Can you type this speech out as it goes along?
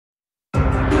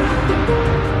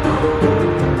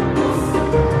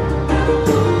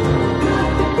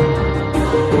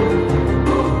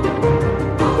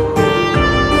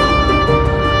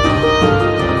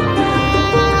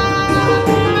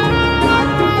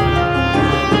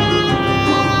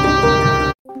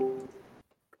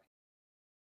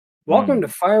Welcome to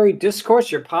Fiery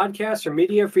Discourse, your podcast or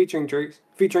media featuring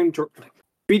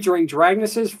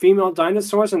Dragnesses, female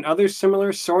dinosaurs, and other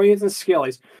similar saurians and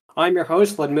scalies. I'm your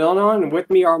host, Ledmilnon, and with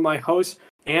me are my hosts,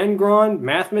 Angron,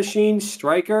 Math Machine,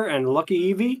 Striker, and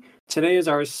Lucky Eevee. Today is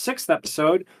our 6th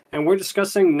episode, and we're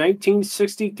discussing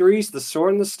 1963's The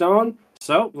Sword and the Stone.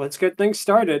 So, let's get things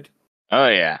started. Oh,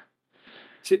 yeah.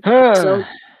 So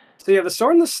yeah, The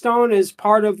Sword and the Stone is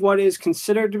part of what is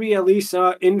considered to be, at least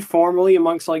informally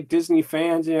amongst like Disney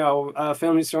fans,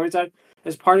 film historians,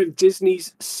 as part of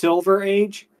Disney's Silver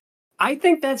Age. I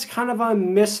think that's kind of a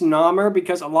misnomer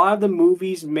because a lot of the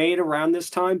movies made around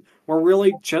this time were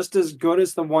really just as good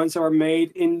as the ones that were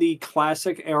made in the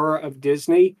classic era of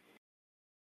Disney.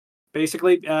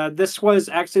 Basically, this was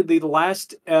actually the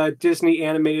last Disney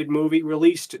animated movie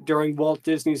released during Walt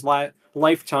Disney's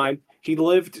lifetime. He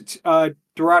lived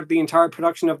throughout the entire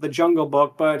production of The Jungle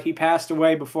Book, but he passed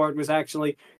away before it was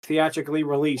actually theatrically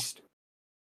released.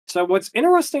 So what's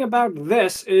interesting about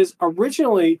this is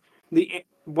originally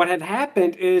what had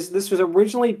happened is this was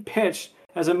originally pitched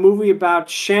as a movie about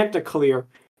Chanticleer.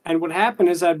 And what happened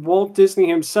is that Walt Disney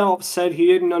himself said he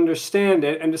didn't understand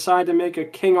it and decided to make a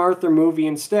King Arthur movie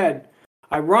instead.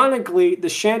 Ironically, the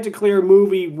Chanticleer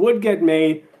movie would get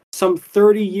made some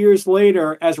 30 years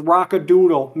later as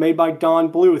Rock-a-Doodle, made by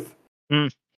Don Bluth.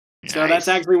 So that's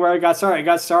actually where it got started. It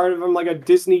got started from like a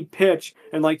Disney pitch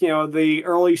in the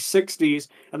early 60s,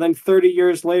 and then 30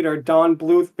 years later, Don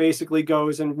Bluth basically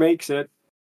goes and makes it.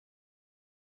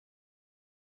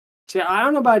 See, I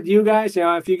don't know about you guys,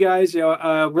 if you guys,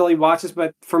 really watch this,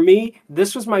 but for me,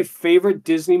 this was my favorite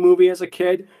Disney movie as a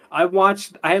kid. I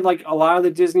had like a lot of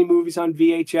the Disney movies on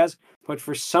VHS, but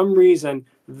for some reason,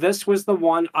 this was the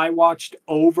one I watched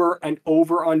over and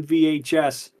over on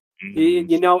VHS.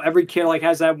 Every kid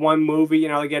has that one movie,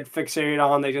 they get fixated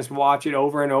on, they just watch it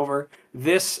over and over.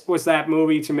 This was that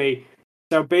movie to me.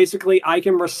 So basically, I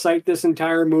can recite this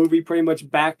entire movie pretty much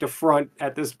back to front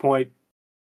at this point.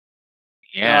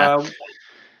 Yeah.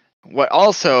 What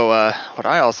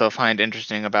I also find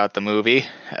interesting about the movie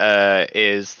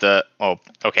is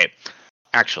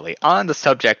actually, on the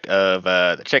subject of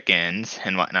the chickens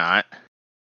and whatnot,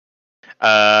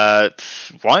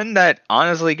 one that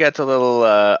honestly gets a little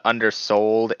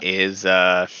undersold is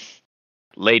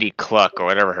Lady Cluck, or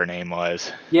whatever her name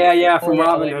was. Yeah, from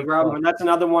Robin Hood. Robin Hood. That's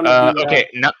another one of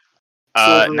the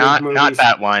not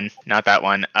that one. Not that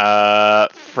one.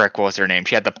 Frick, what was her name?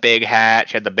 She had the big hat.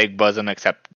 She had the big bosom,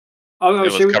 except she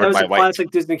was a classic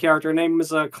Disney character. Her name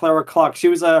was Clara Cluck. She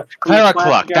was Clara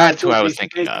Cluck. That's who I was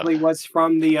thinking of. Was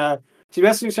from the she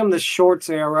basically from the Shorts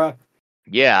era.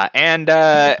 Yeah, and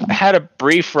had a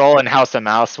brief role in House of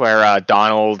Mouse where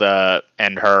Donald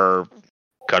and her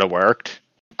could have worked.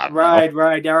 Right.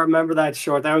 I remember that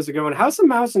short. That was a good one. House of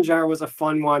Mouse in general was a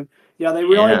fun one. Yeah,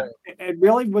 it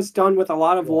really was done with a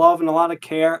lot of love and a lot of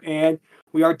care, and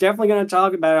we are definitely going to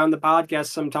talk about it on the podcast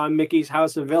sometime, Mickey's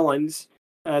House of Villains.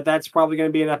 That's probably going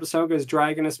to be an episode because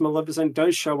Dragoness Maleficent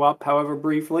does show up, however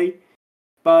briefly.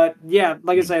 But yeah,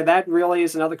 like I say, that really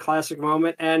is another classic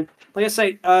moment. And like I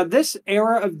say, this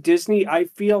era of Disney, I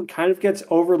feel, kind of gets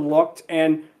overlooked.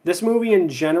 And this movie in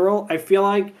general, I feel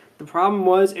like the problem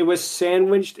was it was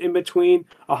sandwiched in between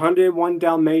 101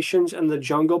 Dalmatians and The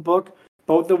Jungle Book,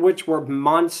 both of which were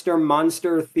monster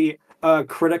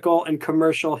critical and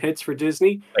commercial hits for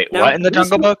Disney. Wait, what in The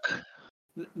Jungle Book?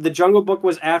 The Jungle Book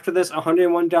was after this.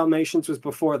 101 Dalmatians was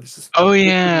before this.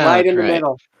 Right in the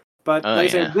middle. But like I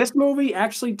said, this movie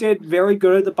actually did very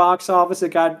good at the box office. It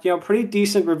got pretty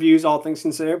decent reviews, all things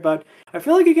considered. But I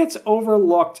feel like it gets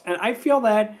overlooked, and I feel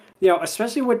that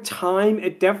especially with time,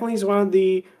 it definitely is one of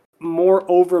the more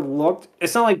overlooked.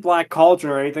 It's not like Black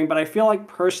Cauldron or anything, but I feel like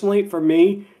personally, for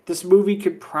me, this movie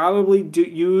could probably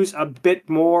use a bit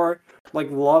more like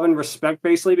love and respect,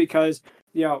 basically, because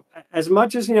as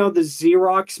much as the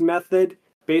Xerox method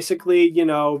basically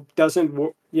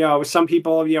doesn't some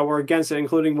people were against it,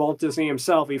 including Walt Disney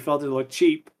himself. He felt it looked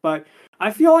cheap, but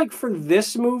I feel like for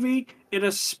this movie it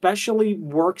especially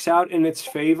works out in its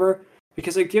favor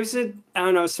because it gives it, I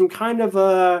don't know, some kind of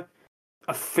a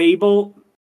fable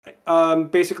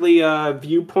basically a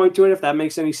viewpoint to it, if that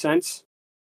makes any sense.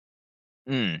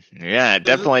 Yeah, it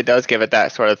definitely does give it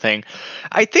that sort of thing.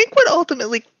 I think what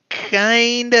ultimately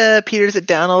kind of peters it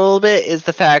down a little bit is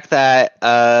the fact that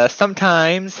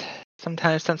sometimes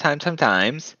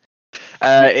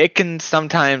It can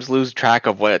sometimes lose track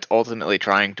of what it's ultimately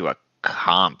trying to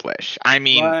accomplish. I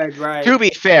mean, Right, right. to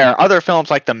be fair, other films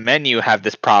like The Menu have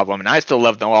this problem, and I still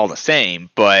love them all the same.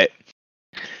 But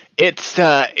it's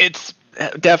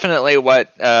definitely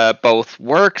what both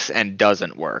works and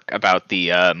doesn't work about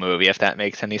the movie, if that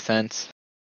makes any sense.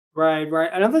 Right, right.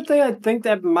 Another thing I think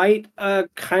that might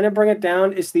kind of bring it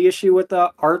down is the issue with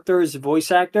Arthur's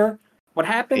voice actor. What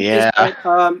happened is Yeah.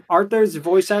 that Arthur's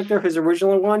voice actor, his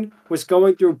original one, was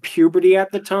going through puberty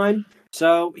at the time,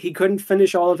 so he couldn't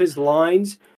finish all of his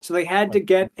lines. So they had to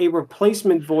get a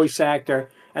replacement voice actor,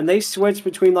 and they switched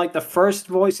between like the first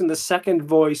voice and the second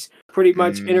voice pretty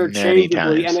much Many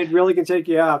interchangeably, and times. it really can take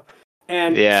you out.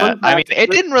 And Yeah, fun I mean, fact,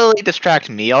 it didn't really distract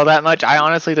me all that much. I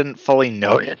honestly didn't fully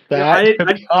notice yeah, that, to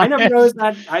be I never honest. noticed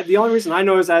that. The only reason I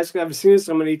noticed that is 'cause I've seen it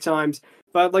so many times.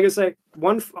 But like I say,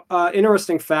 one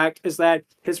interesting fact is that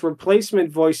his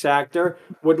replacement voice actor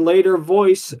would later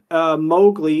voice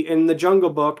Mowgli in the Jungle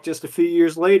Book just a few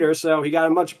years later, so he got a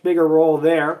much bigger role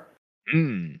there.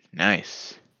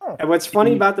 Nice. And what's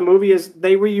funny about the movie is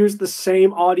they reused the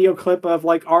same audio clip of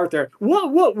like Arthur. Whoa,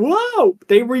 whoa, whoa!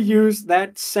 They reused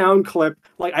that sound clip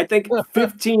like I think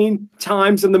 15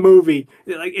 times in the movie.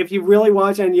 Like if you really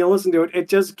watch it and you listen to it, it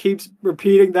just keeps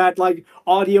repeating that like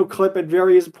audio clip at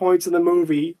various points in the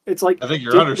movie. It's like I think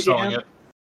you're did underselling it.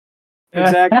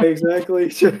 Exactly,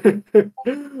 exactly.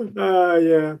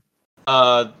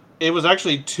 Yeah. It was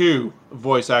actually two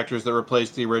voice actors that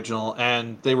replaced the original,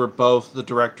 and they were both the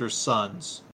director's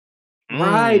sons.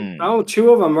 Right. Mm. Oh,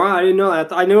 two of them. Right. I didn't know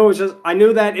that. I knew it was just. I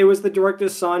knew that it was the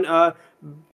director's son.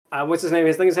 What's his name?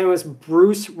 I think his name was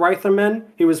Bruce Reitherman.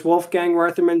 He was Wolfgang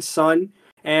Reitherman's son,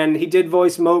 and he did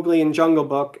voice Mowgli in Jungle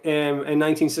Book in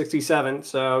 1967.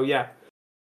 So yeah.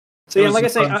 So It yeah, was like I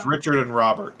his say, sons Richard and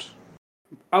Robert.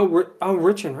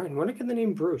 Richard. Right. Where did I get the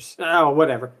name Bruce? Oh,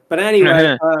 whatever. But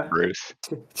anyway, Bruce.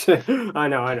 I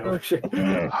know, I know.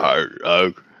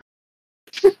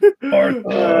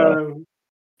 Um,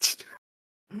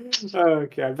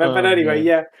 okay, but anyway,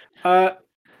 yeah.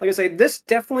 Like I say, this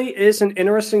definitely is an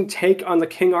interesting take on the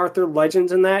King Arthur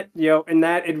legends. In that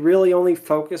it really only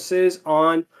focuses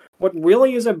on what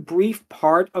really is a brief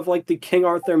part of like the King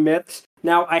Arthur myths.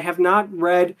 Now, I have not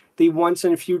read the Once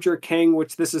and Future King,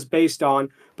 which this is based on,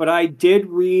 but I did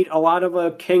read a lot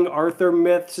of King Arthur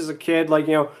myths as a kid, like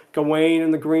Gawain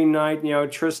and the Green Knight,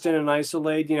 Tristan and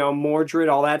Isolde, Mordred,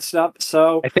 all that stuff.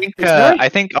 So it's very I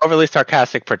think Overly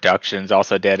Sarcastic Productions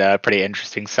also did a pretty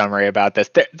interesting summary about this.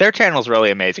 Their channel's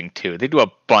really amazing too. They do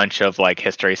a bunch of like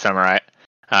history summarized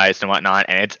and whatnot,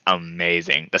 and it's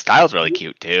amazing. The style's really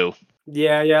cute too.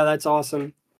 yeah, that's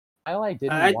awesome. While I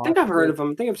didn't I watch think I've heard this, of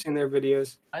them. I think I've seen their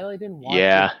videos. while I didn't watch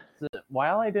Yeah.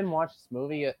 while I didn't watch this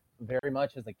movie very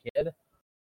much as a kid,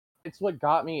 it's what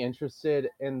got me interested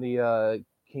in the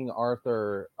King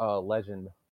Arthur legend.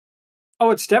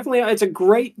 Oh, it's a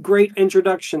great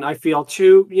introduction. I feel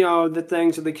to the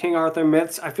things of the King Arthur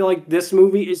myths. I feel like this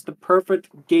movie is the perfect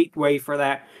gateway for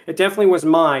that. It definitely was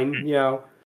mine,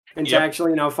 into Yep.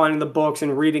 actually finding the books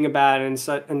and reading about it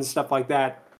and stuff like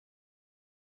that.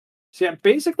 So yeah,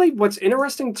 basically, what's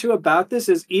interesting too about this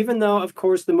is even though, of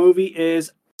course, the movie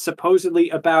is supposedly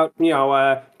about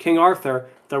King Arthur,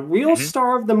 the real Mhm.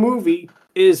 star of the movie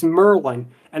is Merlin,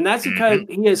 and that's because Mhm.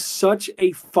 he is such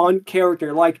a fun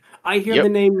character. Like I hear the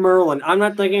Yep. name Merlin, I'm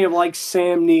not thinking of like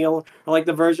Sam Neill or like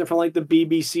the version from like the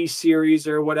BBC series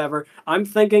or whatever. I'm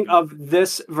thinking of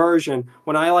this version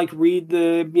when I like read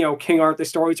the King Arthur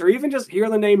stories or even just hear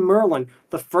the name Merlin.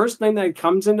 The first thing that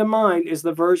comes into mind is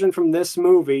the version from this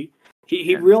movie.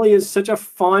 He really is such a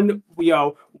fun,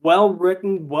 well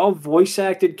written, well voice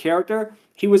acted character.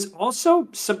 He was also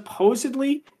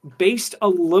supposedly based a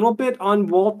little bit on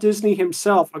Walt Disney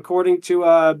himself, according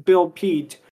to Bill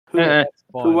Peet, Eh, That's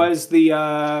who fun. was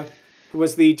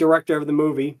the director of the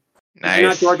movie. Not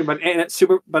nice. director,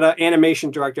 but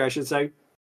animation director, I should say.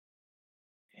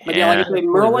 But yeah, like I Yeah. say, That's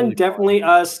Merlin really fun.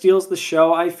 definitely steals the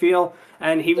show, I feel,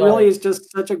 and he really is just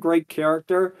such a great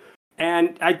character.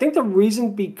 And I think the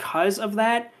reason because of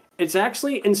that, it's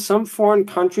actually in some foreign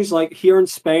countries, like here in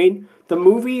Spain, the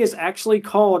movie is actually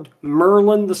called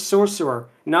Merlin the Sorcerer,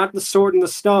 not the Sword and the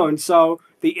Stone. So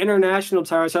the international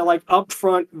titles are like up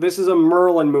front, this is a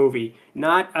Merlin movie,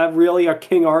 not really a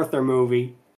King Arthur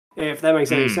movie, if that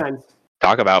makes any Hmm. sense.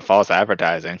 Talk about false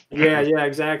advertising. Yeah,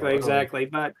 exactly.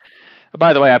 But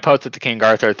By the way, I posted the King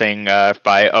Arthur thing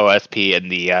by OSP in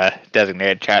the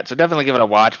designated chat, so definitely give it a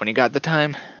watch when you got the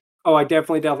time. oh, I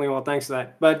definitely will. Thanks for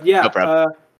that. But yeah, No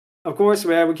problem. of course,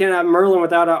 we can't have Merlin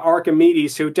without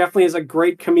Archimedes, who definitely is a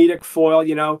great comedic foil.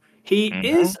 He Mhm.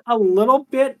 is a little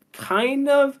bit kind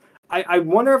of. I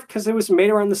wonder if because it was made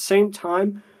around the same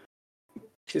time.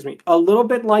 excuse me, a little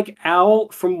bit like Owl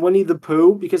from Winnie the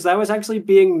Pooh, because that was actually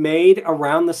being made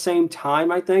around the same time,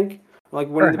 I think. Like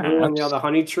Winnie the Pooh and the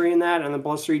Honey Tree and that, and the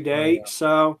Blustery Day. yeah.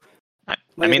 So, I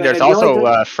mean, it there's really also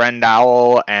did- Friend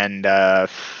Owl and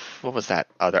what was that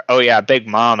other? Oh yeah, Big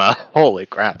Mama. Holy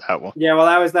crap, that one. yeah, well,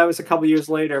 that was a couple years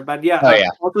later, but yeah, Oh, yeah.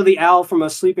 also the Owl from A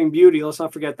Sleeping Beauty. Let's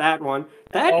not forget that one.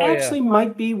 That Oh, yeah. actually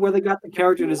might be where they got the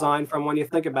character design from when you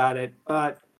think about it,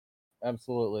 but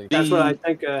Absolutely. that's what I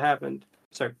think happened.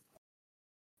 Sorry.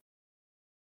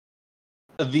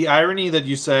 The irony that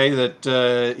you say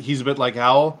that he's a bit like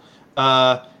Owl,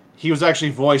 he was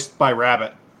actually voiced by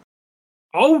Rabbit.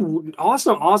 Oh,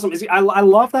 awesome! I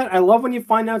love that. I love when you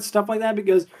find out stuff like that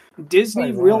because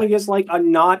Disney Right. really is like a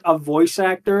knot of voice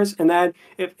actors, and that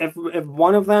if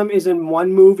one of them is in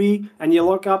one movie and you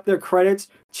look up their credits,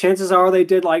 chances are they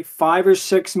did like 5 or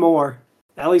 6 more.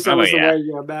 At least that Oh, was the yeah.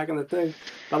 way back in the thing.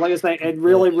 But like I say, it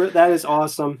really that is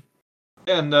awesome.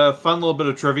 And fun little bit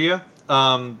of trivia.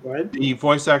 Right? The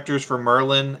voice actors for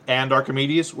Merlin and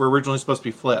Archimedes were originally supposed to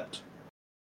be flipped.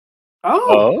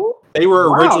 Oh, They were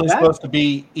Wow, originally that- supposed to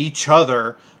be each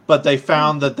other, but they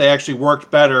found that they actually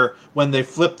worked better when they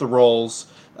flipped the roles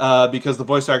because the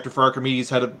voice actor for Archimedes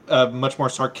had a much more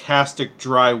sarcastic,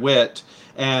 dry wit,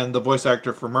 and the voice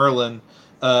actor for Merlin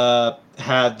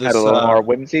had this Had a little more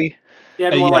whimsy.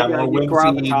 yeah, more like more your whimsy,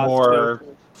 gravitas, more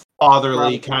too.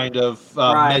 fatherly Gravitas. kind of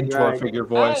Right, mentor right. figure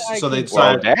voice. I So they can-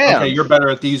 decided, Well, damn. okay, you're better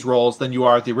at these roles than you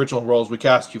are at the original roles we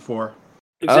cast you for.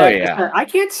 Exactly. yeah. I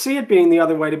can't see it being the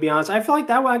other way, to be honest. I feel like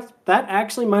that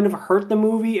actually might have hurt the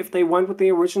movie if they went with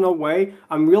the original way.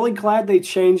 I'm really glad they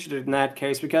changed it in that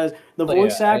case because the Oh,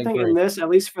 voice yeah, I acting agree. in this, at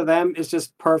least for them, is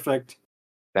just perfect.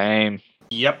 Same.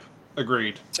 Yep,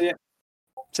 agreed.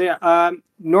 So yeah,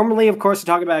 normally, of course, we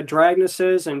talk about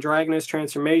Dragnesses and Dragoness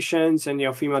transformations and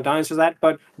female dinosaurs,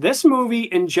 but this movie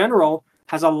in general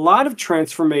has a lot of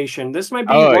transformation. This might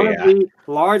be Oh, one yeah. of the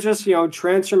largest,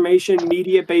 transformation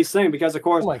media-based thing because, of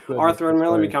course, Oh my goodness, Arthur and that's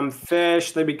Merlin great. become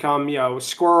fish. They become,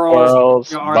 squirrels.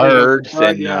 Squirrels, Arthur birds, becomes a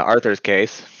bird, in yeah. Arthur's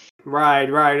case. Right.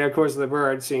 Of course, the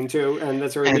bird scene too, and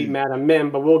that's where we meet And- Madame Mim.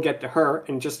 But we'll get to her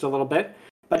in just a little bit.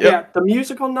 But Yep. yeah, the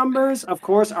musical numbers, of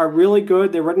course, are really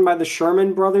good. They're written by the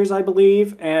Sherman Brothers, I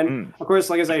believe, and of course,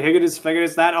 like I say, Higgitus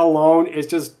Figgitus. That alone is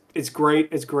just it's great.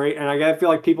 It's great, and I feel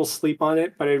like people sleep on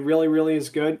it, but it really, really is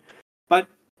good. But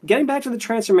getting back to the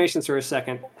transformations for a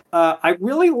second, I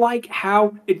really like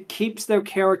how it keeps their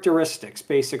characteristics,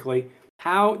 basically.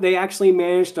 How they actually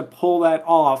managed to pull that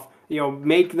off,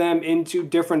 make them into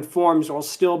different forms while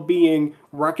still being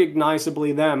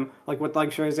recognizably them. Like with,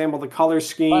 for example, the color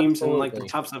schemes and like the Absolutely.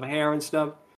 tufts of hair and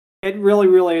stuff. It really,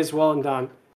 really is well done.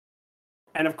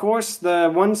 And of course, the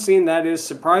one scene that is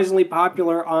surprisingly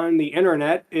popular on the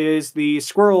internet is the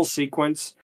squirrel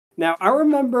sequence. Now, I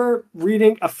remember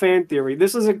reading a fan theory.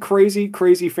 This is a crazy,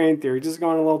 crazy fan theory. Just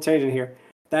going on a little tangent here.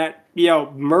 That,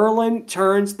 Merlin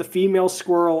turns the female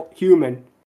squirrel human,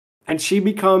 and she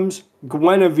becomes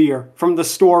Guinevere from the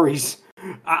stories.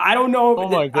 I don't know. Oh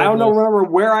my I don't know. goodness. Remember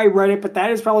where I read it, but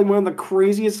that is probably one of the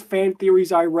craziest fan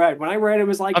theories I read. When I read it, it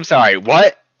was like I'm sorry,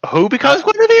 what? Who becomes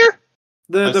Guinevere?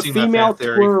 I've the seen that female fan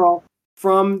theory. squirrel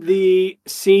from the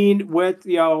scene with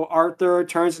Arthur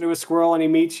turns into a squirrel and he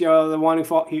meets the one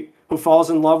who falls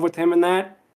in love with him in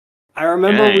that. I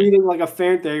remember Dang. reading like a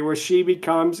fan theory where she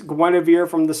becomes Guinevere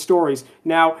from the stories.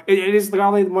 Now it is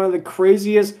probably one of the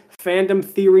craziest fandom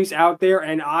theories out there,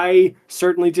 and I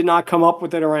certainly did not come up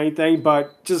with it or anything,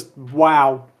 but just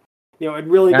wow. It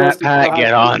really goes to Matt, show how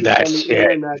get on people that the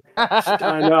shit. internet-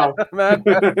 I know.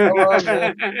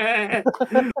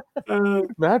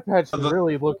 Mad Patch should The-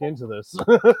 really look into this.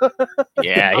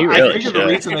 Yeah, he I really think the should.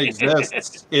 reason it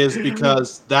exists is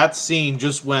because that scene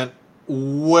just went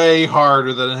way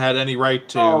harder than it had any right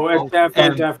to. Oh, it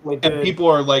definitely and did. people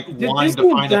are like Disney wanting to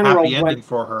in find a general happy ending went-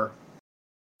 for her.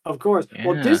 Of course.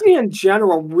 Well, Yeah. Disney in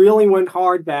general really went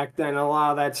hard back then, a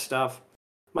lot of that stuff.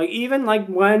 Like, even like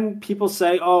when people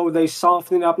say, oh, they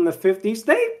softened it up in the 50s,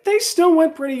 they still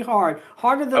went pretty hard.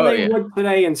 Harder than Oh, they yeah. would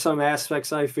today in some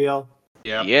aspects, I feel.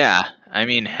 Yeah. Yeah, I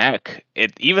mean, heck,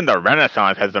 even the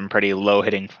Renaissance has some pretty low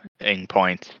hitting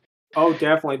points. Oh,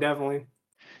 definitely.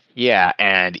 Yeah,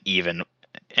 and even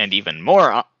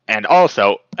more. And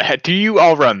also, do you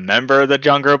all remember the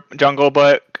Jungle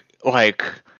Book? Like,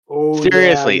 Oh,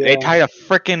 seriously, yeah, they yeah. tied a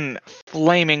freaking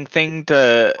flaming thing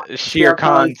to Shere Shere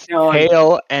Khan's Khan's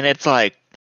tail, and it's like,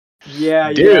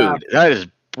 Yeah, dude, yeah. that is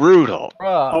brutal.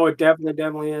 Bruh. Oh, it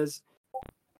definitely is.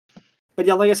 But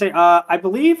yeah, like I say, I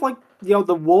believe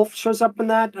the wolf shows up in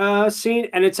that scene,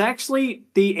 and it's actually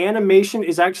the animation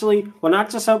is actually not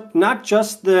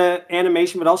just the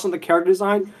animation, but also the character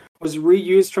design was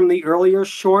reused from the earlier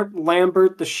short,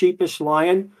 Lambert the Sheepish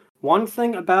Lion. One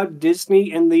thing about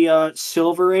Disney in the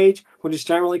Silver Age, which is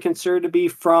generally considered to be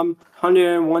from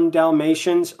 101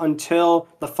 Dalmatians until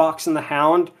The Fox and the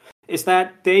Hound, is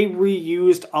that they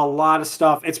reused a lot of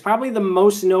stuff. It's probably the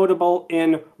most notable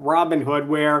in Robin Hood,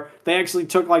 where they actually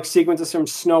took like sequences from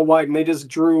Snow White and they just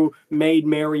drew Maid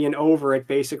Marian over it,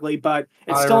 basically. But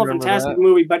it's I still a remember fantastic that.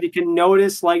 movie. But you can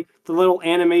notice like the little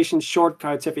animation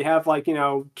shortcuts if you have like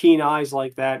keen eyes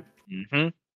like that. Hmm.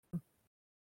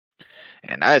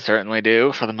 And I certainly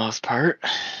do, for the most part.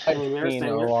 I've Same here, seen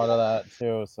same a here. lot of that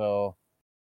too. So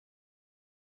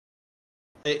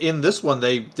In this one,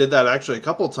 they did that actually a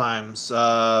couple times,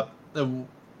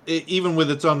 even with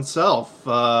its own self.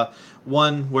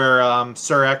 One where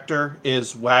Sir Ector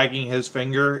is wagging his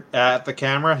finger at the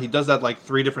camera. He does that like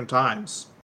 3 different times.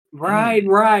 Right,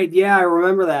 right. Yeah, I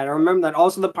remember that. I remember that.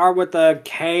 Also, the part with the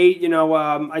K,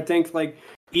 I think like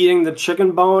eating the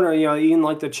chicken bone or eating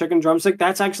like the chicken drumstick.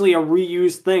 That's actually a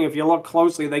reused thing. If you look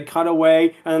closely, they cut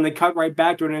away and then they cut right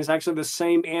back to it, and it's actually the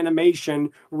same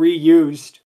animation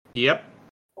reused. Yep.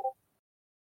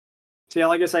 So yeah,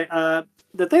 like I say,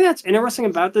 the thing that's interesting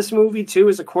about this movie too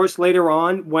is, of course, later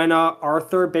on when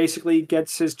Arthur basically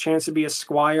gets his chance to be a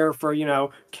squire for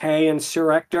Kay and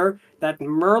Sir Ector, that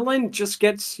Merlin just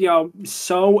gets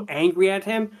so angry at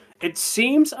him. It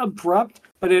seems abrupt,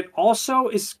 but it also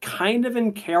is kind of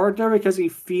in character because he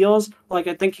feels like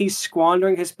I think he's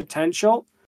squandering his potential.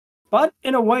 But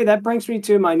in a way, that brings me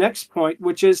to my next point,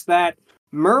 which is that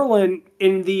Merlin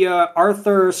in the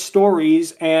Arthur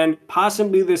stories and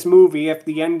possibly this movie, if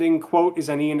the ending quote is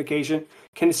any indication,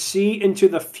 can see into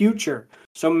the future.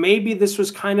 So maybe this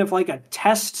was kind of like a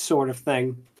test sort of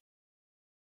thing.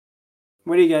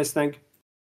 What do you guys think?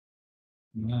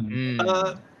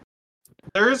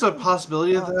 There is a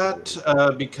possibility of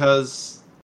that because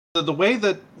the way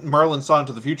that Merlin saw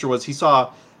into the future was he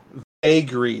saw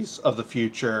vagaries of the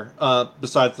future,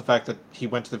 besides the fact that he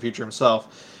went to the future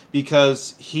himself,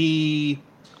 because he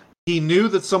knew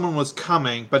that someone was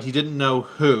coming, but he didn't know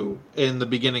who in the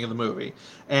beginning of the movie.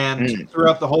 And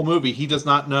throughout the whole movie, he does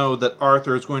not know that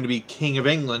Arthur is going to be King of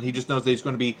England. He just knows that he's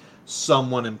going to be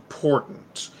someone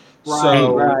important.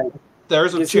 Right.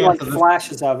 There's a You see chance like that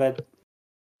flashes of it.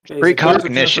 there's Basically. a chance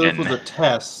that Precognition. this was a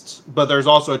test, but there's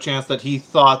also a chance that he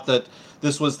thought that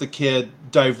this was the kid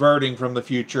diverting from the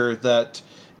future, that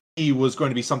he was going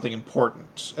to be something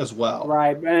important as well.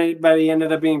 Right, but he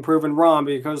ended up being proven wrong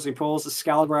because he pulls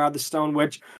Excalibur out of the stone,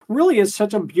 which really is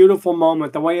such a beautiful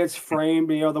moment. The way it's framed,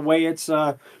 the way it's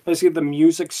basically the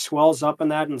music swells up in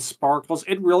that and sparkles.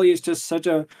 It really is just such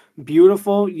a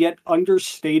beautiful yet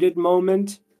understated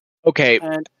moment. Okay.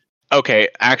 And Okay.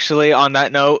 Actually, on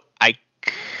that note, I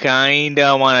kind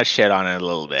of want to shit on it a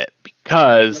little bit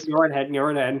because you're ahead.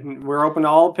 We're open to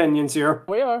all opinions here.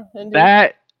 we are. Indeed.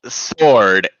 that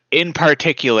sword in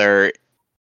particular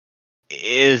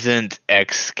isn't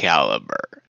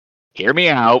Excalibur. Hear me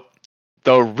out.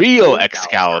 The real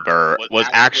Excalibur was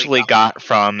actually got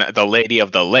from the Lady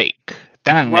of the Lake.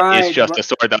 That is Right, just right. a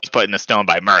sword that was put in the stone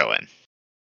by Merlin.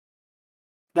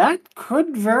 That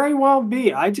could very well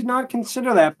be. I did not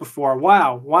consider that before.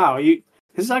 Wow.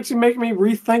 This is actually making me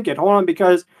rethink it. Hold on,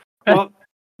 because like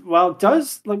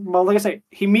I say,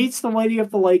 he meets the Lady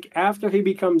of the Lake after he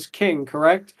becomes king,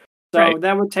 correct? So Right.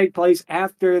 that would take place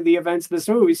after the events of this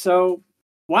movie. So,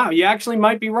 wow, you actually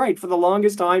might be right. For the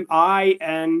longest time, I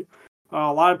and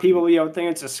a lot of people, think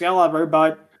it's Excalibur,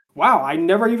 but wow, I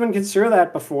never even considered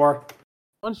that before.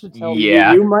 Someone should tell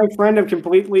Yeah. You, my friend, have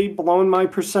completely blown my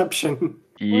perception.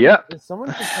 Yep.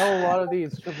 Someone should tell a lot of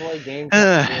these AAA game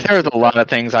companies. There was a lot of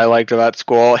things I liked about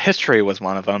school. History was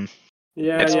one of them.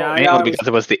 Yeah, It's yeah. mainly because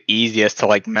it was the easiest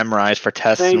to memorize for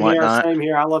tests and whatnot. Same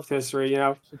here. I love history.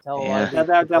 Should tell a lot of That these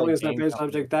definitely AAA is my game favorite companies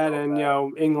subject. That about and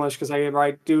that. English, because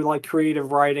I do like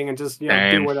creative writing and just do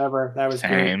Same. whatever. That was great.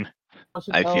 Same. Someone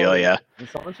should I tell- feel ya.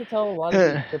 Someone should tell a lot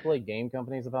of these AAA game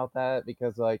companies about that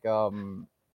because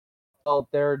well,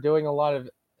 they're doing a lot of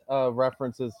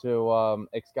references to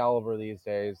Excalibur these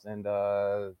days and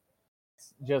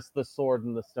just the sword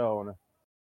and the stone.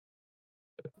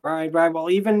 Right. Well,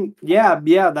 even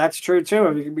that's true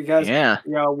too. Because Yeah.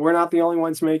 we're not the only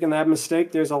ones making that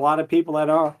mistake. There's a lot of people that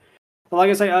are. But like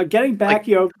I say, getting back,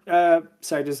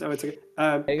 sorry, just it's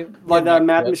okay. Like the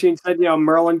Math Machine said,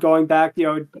 Merlin going back,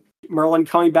 Merlin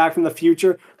coming back from the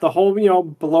future. The whole,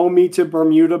 blow me to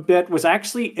Bermuda bit was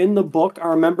actually in the book. I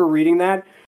remember reading that.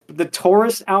 The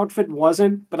tourist outfit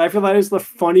wasn't, but I feel that is the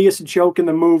funniest joke in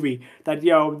the movie. That,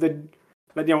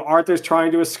 But Arthur's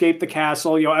trying to escape the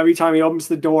castle. Every time he opens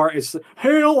the door, it's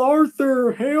 "Hail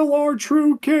Arthur! Hail our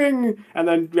true king!" And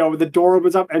then the door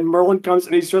opens up and Merlin comes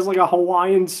and he's dressed like a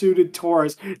Hawaiian suited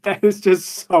tourist. That is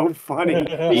just so funny.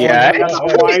 Yeah,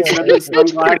 it's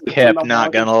pretty hip.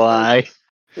 Not gonna lie.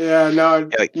 Yeah, no.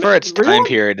 For its time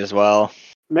period as well.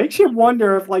 Makes you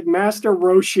wonder if Master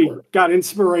Roshi got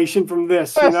inspiration from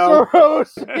this. Master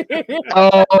Roshi.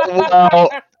 Oh well.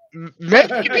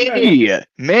 Maybe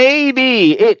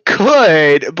it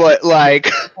could, but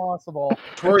possible.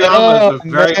 Toriyama is a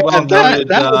very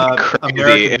well-noted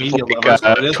American media lover,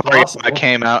 so it is Toriyama possible.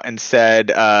 Came out and said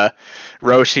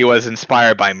Roshi was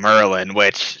inspired by Merlin,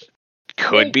 which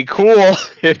could be cool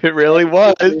if it really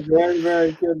was. Very,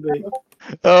 very could be.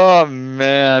 Oh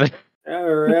man!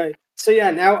 All right. So yeah,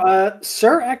 now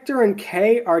Sir Ector and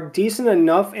Kay are decent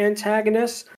enough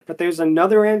antagonists, but there's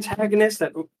another antagonist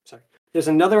that. There's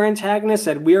another antagonist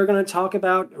that we are going to talk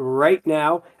about right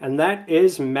now, and that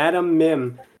is Madame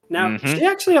Mim. Now, she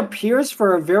actually appears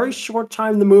for a very short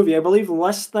time in the movie. I believe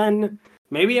less than,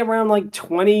 maybe around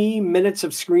 20 minutes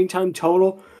of screen time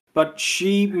total, but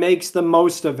she makes the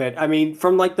most of it. I mean,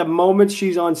 from the moment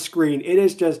she's on screen, it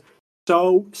is just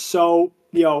so,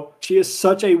 she is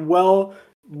such a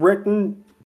well-written,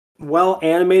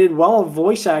 well-animated,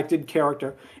 well-voice-acted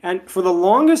character. And for the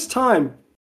longest time,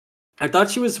 I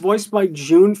thought she was voiced by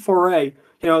June Foray,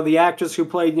 the actress who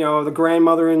played, the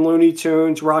grandmother in Looney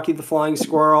Tunes, Rocky the Flying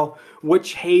Squirrel,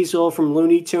 Witch Hazel from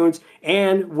Looney Tunes,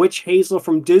 and Witch Hazel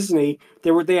from Disney.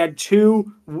 They had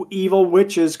two evil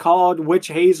witches called Witch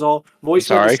Hazel, voiced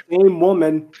by the same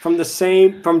woman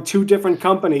from two different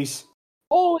companies.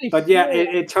 But yeah,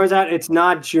 it turns out it's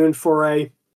not June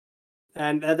Foray.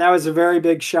 And that was a very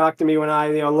big shock to me when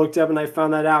I looked up and I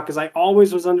found that out, because I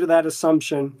always was under that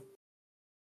assumption.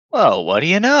 Well, what do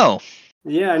you know?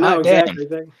 Yeah, I know exactly.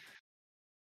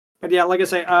 But yeah, like I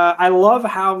say, I love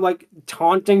how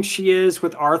taunting she is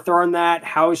with Arthur on that.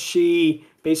 How she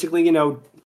basically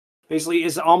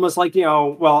is almost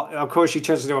well, of course she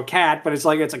turns into a cat, but it's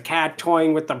it's a cat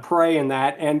toying with the prey and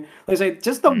that. And like I say,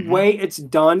 just the way it's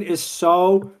done is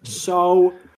so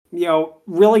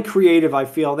really creative. I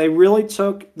feel they really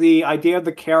took the idea of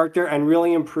the character and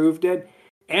really improved it.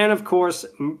 And of course,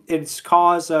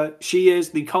 she is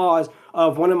the cause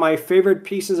of one of my favorite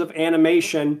pieces of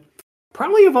animation,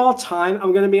 probably of all time,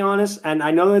 I'm going to be honest. And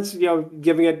I know that's,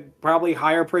 giving it probably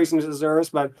higher praise than it deserves,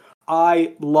 but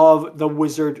I love The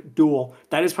Wizard Duel.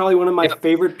 That is probably one of my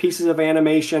favorite pieces of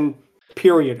animation,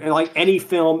 period. And any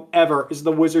film ever is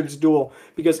The Wizard's Duel,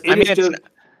 because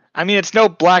it's no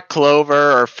Black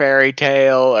Clover or Fairy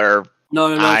Tale or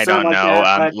No, I don't know.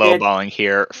 I'm lowballing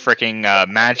here. Freaking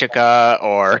Magica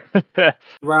or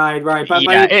right. But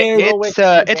yeah,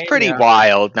 it's pretty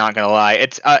wild. Not gonna lie.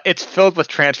 It's filled with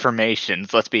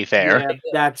transformations. Let's be fair. Yeah,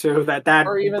 that too. That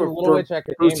or even Little Witch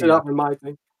Academia. It up in my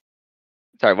thing.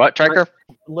 Sorry, what, Triker?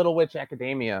 Little Witch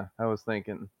Academia. I was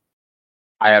thinking.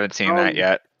 I haven't seen that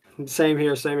yet. Same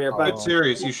here. Good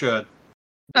series. You should.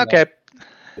 Okay.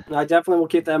 I definitely will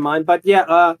keep that in mind. But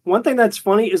yeah, one thing that's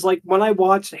funny is when I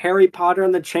watched Harry Potter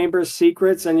and the Chamber of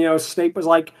Secrets, and Snape was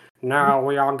like, "Now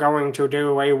we are going to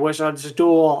do a wizard's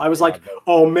duel." I was like,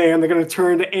 "Oh man, they're going to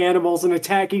turn into animals and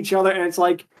attack each other." And it's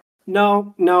like,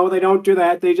 no, they don't do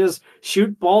that. They just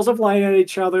shoot balls of light at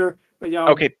each other.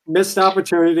 Missed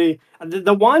opportunity.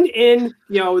 The one in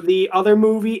the other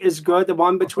movie is good. The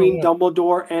one between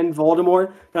Dumbledore and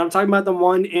Voldemort. But I'm talking about the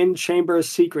one in Chamber of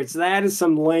Secrets. That is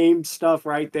some lame stuff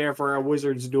right there for a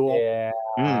wizard's duel. Yeah.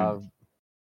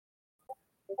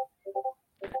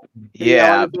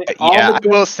 Yeah, I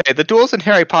will say the duels in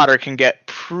Harry Potter can get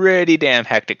pretty damn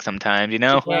hectic sometimes.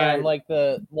 Yeah, I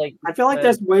feel like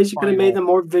there's ways you could have made them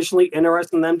more visually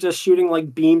interesting than them just shooting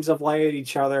beams of light at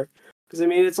each other. Because,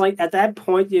 it's at that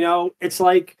point, it's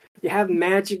you have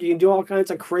magic, you can do all kinds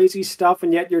of crazy stuff,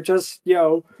 and yet you're just,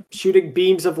 shooting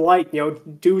beams of light.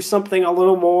 Do something a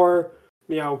little more,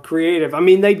 creative. I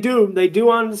mean, they do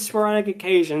on sporadic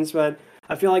occasions, but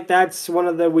I feel like that's one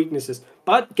of the weaknesses.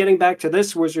 But getting back to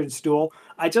this Wizard's Duel,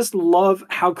 I just love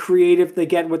how creative they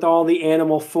get with all the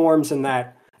animal forms in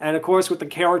that. And of course, with the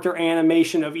character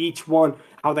animation of each one,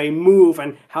 how they move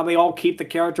and how they all keep the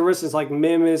characteristics, like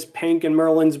Mim is pink and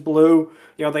Merlin's blue.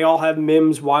 They all have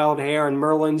Mim's wild hair and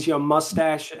Merlin's,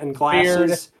 mustache and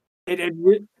glasses.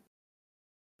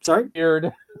 Sorry?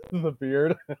 Beard. The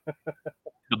beard.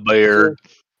 The beard.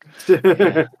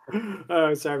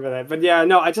 Oh, sorry for that. But yeah,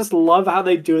 no, I just love how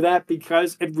they do that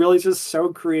because it really is just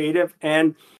so creative.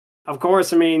 And Of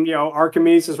course, I mean,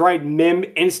 Archimedes is right. Mim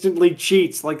instantly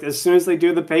cheats. Like, as soon as they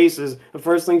do the paces, the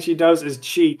first thing she does is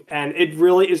cheat. And it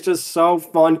really is just so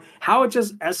fun how it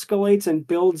just escalates and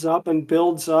builds up and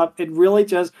builds up. It really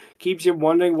just keeps you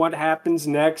wondering what happens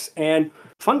next. And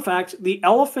fun fact, the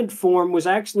elephant form was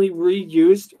actually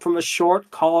reused from a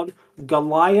short called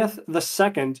Goliath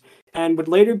II and would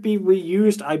later be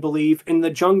reused, I believe, in the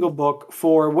Jungle Book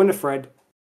for Winifred,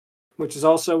 which is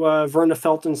also Verna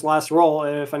Felton's last role,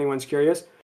 if anyone's curious.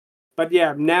 But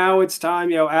yeah, now it's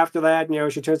time, after that,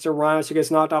 she turns to Rhino, she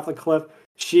gets knocked off the cliff,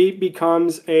 she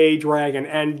becomes a dragon.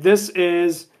 And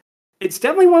it's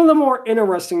definitely one of the more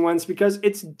interesting ones because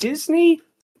it's Disney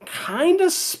kind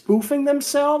of spoofing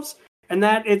themselves, and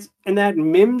that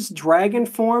Mim's dragon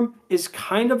form is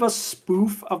kind of a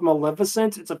spoof of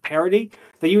Maleficent. It's a parody.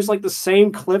 They use like the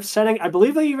same clip setting. I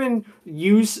believe they even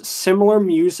use similar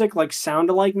music, like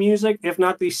sound-alike music, if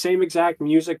not the same exact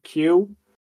music cue.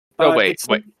 Oh wait.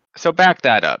 So back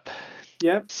that up.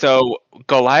 Yep. So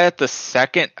Goliath the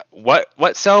Second,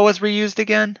 what cell was reused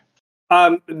again?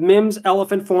 Mim's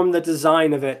elephant form, the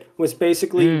design of it was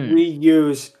basically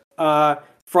reused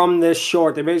from this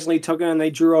short. They basically took it and they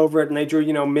drew over it and they drew,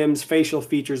 Mim's facial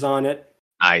features on it.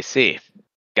 I see.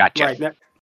 Gotcha. Right.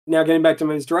 Now getting back to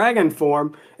Mim's dragon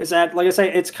form, is that, like I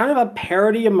say, it's kind of a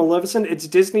parody of Maleficent. It's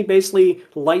Disney basically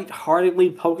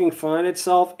lightheartedly poking fun at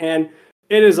itself, and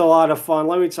it is a lot of fun.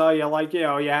 Let me tell you,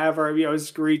 you have her,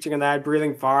 screeching and that,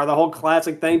 breathing fire, the whole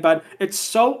classic thing, but it's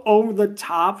so over the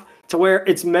top to where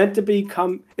it's meant to be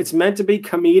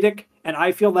comedic. And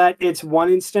I feel that it's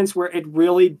one instance where it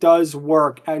really does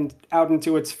work and out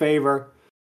into its favor.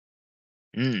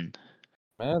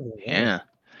 Yeah.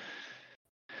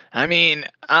 I mean,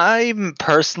 I'm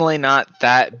personally not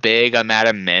that big a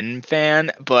Madame Mim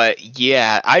fan, but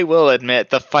yeah, I will admit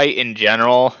the fight in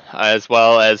general, as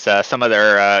well as some of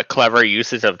their clever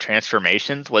uses of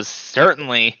transformations, was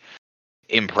certainly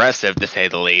impressive to say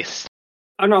the least.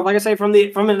 Oh no, like I say, from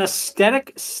an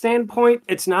aesthetic standpoint,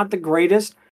 it's not the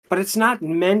greatest. But it's not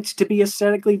meant to be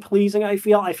aesthetically pleasing, I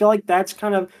feel. I feel like that's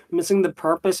kind of missing the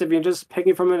purpose if you're just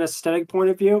picking from an aesthetic point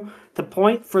of view. The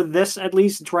point for this, at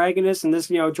least, Dragoness and this,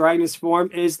 Dragoness form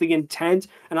is the intent.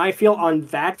 And I feel on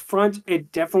that front,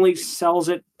 it definitely sells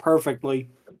it perfectly.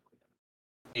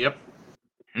 Yep.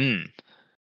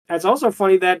 It's also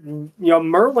funny that,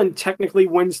 Merlin technically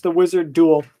wins the wizard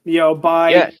duel,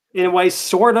 by, in a way,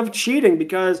 sort of cheating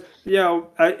because,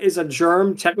 is a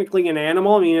germ technically an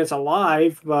animal? I mean, it's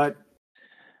alive, but...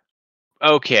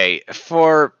 Okay,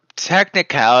 for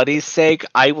technicality's sake,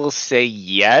 I will say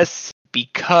yes,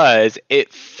 because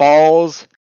it falls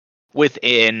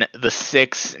within the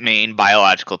 6 main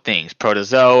biological things.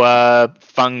 Protozoa,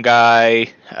 fungi,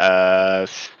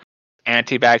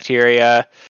 antibacteria...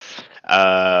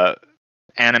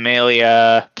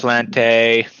 Animalia,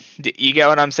 Plantae. You get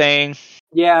what I'm saying?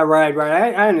 Yeah, right.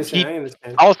 I understand.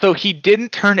 Also, he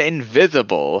didn't turn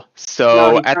invisible,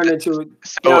 so he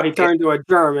turned into a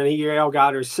germ, and he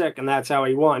got her sick, and that's how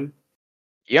he won.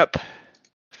 Yep.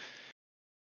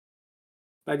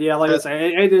 But yeah, like I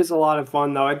say, it is a lot of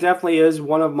fun, though. It definitely is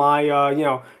one of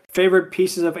my, favorite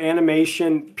pieces of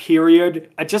animation, period.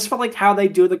 I just felt like how they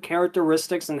do the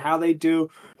characteristics and how they do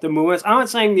the movements. I'm not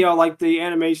saying, like the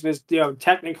animation is,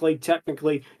 technically,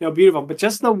 beautiful, but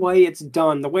just the way it's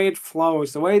done, the way it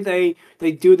flows, the way they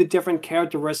do the different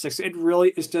characteristics, it really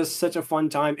is just such a fun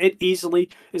time. It easily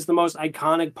is the most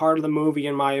iconic part of the movie,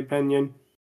 in my opinion.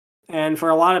 And for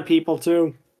a lot of people,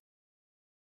 too.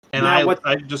 And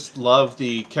I just love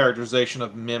the characterization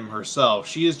of Mim herself.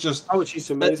 She is just... Oh, she's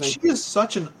amazing. She is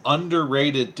such an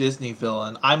underrated Disney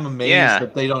villain. I'm amazed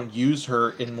that they don't use her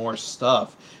in more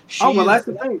stuff. That's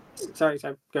the thing. Sorry,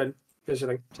 good.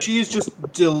 She is just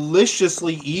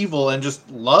deliciously evil and just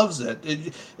loves it.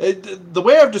 The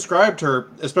way I've described her,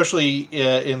 especially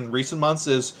in recent months,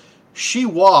 is she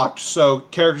walked so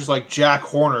characters like Jack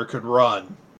Horner could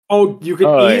run. Oh, you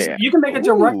can make a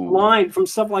direct line from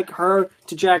stuff like her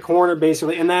to Jack Horner,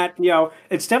 basically, and that,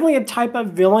 it's definitely a type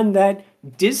of villain that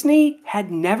Disney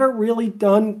had never really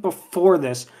done before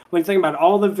this. When you think about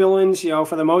all the villains,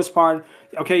 for the most part,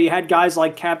 okay, you had guys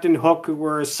like Captain Hook who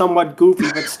were somewhat goofy,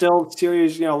 but still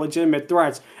serious, legitimate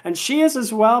threats. And she is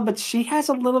as well, but she has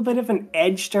a little bit of an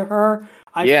edge to her.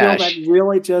 I feel that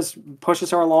really just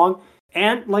pushes her along.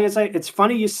 And, like I say, it's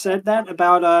funny you said that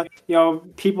about,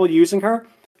 people using her.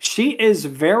 She is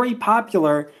very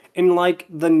popular in,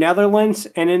 the Netherlands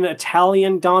and in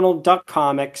Italian Donald Duck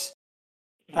comics.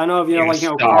 I don't know if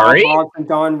Carl Barks and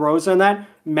Don Rosa and that.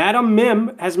 Madame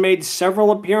Mim has made several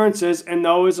appearances in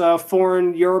those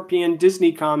foreign European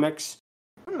Disney comics.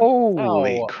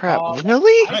 Holy No, crap!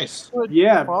 Really? Nice. Would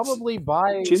Yeah, probably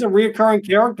buy. she's a reoccurring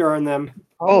character in them.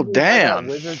 Oh, probably buy that damn.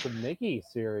 Wizards of Mickey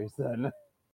series then.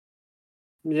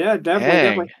 Yeah, definitely, Dang.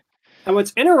 definitely. And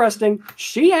what's interesting,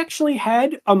 she actually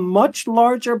had a much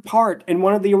larger part in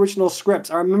one of the original scripts.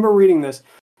 I remember reading this.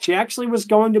 She actually was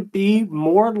going to be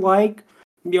more like,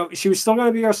 she was still going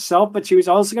to be herself, but she was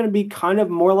also going to be kind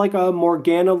of more like a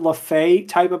Morgana Le Fay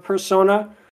type of persona.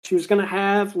 She was going to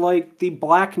have like the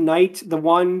Black Knight, the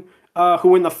one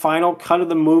who in the final cut of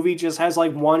the movie just has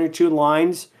like one or two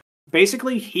lines.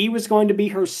 Basically, he was going to be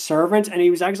her servant, and he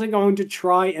was actually going to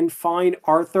try and find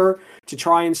Arthur to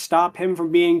try and stop him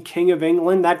from being King of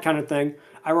England, that kind of thing.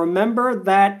 I remember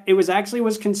that it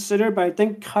was considered, but I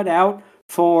think cut out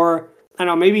for, I don't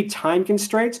know, maybe time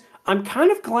constraints. I'm kind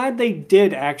of glad they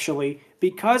did, actually,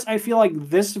 because I feel like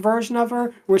this version of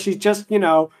her, where she's just,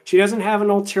 she doesn't have an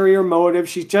ulterior motive,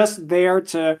 she's just there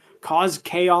to cause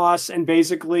chaos and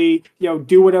basically,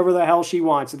 do whatever the hell she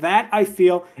wants. That, I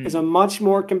feel, is a much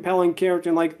more compelling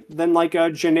character than like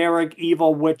a generic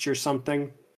evil witch or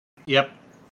something. Yep.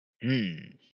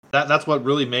 That's what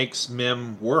really makes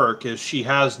Mim work, is she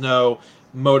has no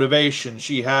motivation,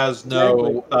 she has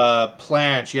no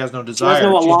plan, she has no desire, she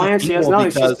has no alliance, she has nothing.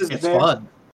 because She's just it's there. fun.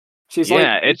 She's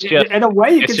it's just in a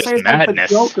way you it's could just say it's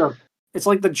madness. like the Joker. It's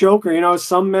like the Joker,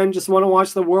 some men just want to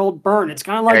watch the world burn. It's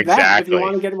kind of like that if you Exactly.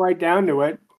 want to get right down to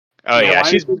it. Oh Yeah, yeah, why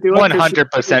she's did you do it? 'Cause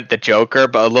 100% the Joker,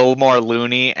 but a little more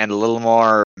loony and a little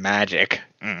more magic.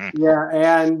 Yeah,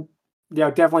 and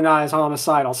definitely not as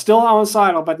homicidal. Still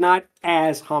homicidal, but not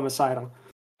as homicidal.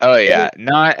 Oh yeah,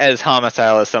 not as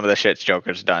homicidal as some of the shits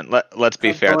Joker's done. Let's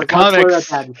be fair. The Let's leave it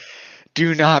comics at that.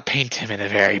 do not paint him in a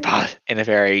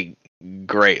very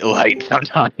great light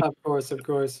sometimes. Of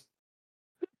course.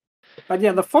 But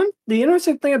yeah, the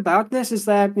interesting thing about this is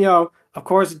that, of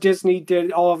course, Disney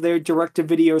did all of their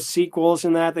direct-to-video sequels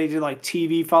and that. They did, like,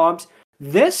 TV follow-ups.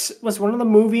 This was one of the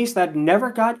movies that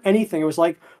never got anything. It was,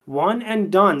 like, one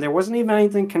and done. There wasn't even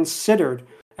anything considered.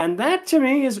 And that, to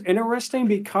me, is interesting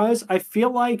because I feel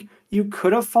like you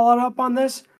could have followed up on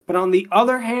this. But on the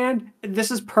other hand,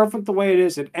 this is perfect the way it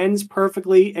is. It ends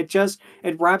perfectly.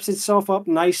 It wraps itself up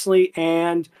nicely.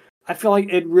 And I feel like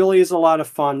it really is a lot of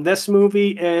fun. This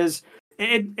movie is...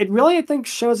 It really, I think,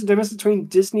 shows the difference between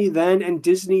Disney then and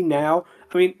Disney now.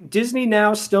 I mean, Disney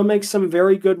now still makes some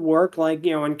very good work, like,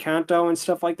 Encanto and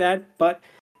stuff like that, but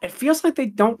it feels like they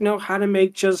don't know how to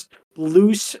make just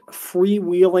loose,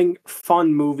 freewheeling,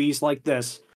 fun movies like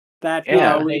this. That,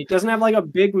 it doesn't have, like, a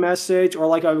big message or,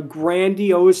 like, a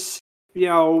grandiose,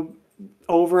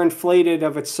 overinflated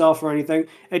of itself or anything.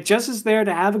 It just is there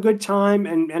to have a good time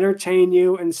and entertain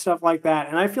you and stuff like that.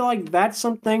 And I feel like that's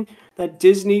something that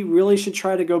Disney really should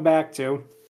try to go back to.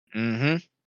 Mm-hmm.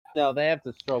 No, they have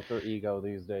to stroke their ego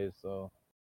these days, so.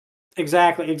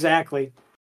 Exactly.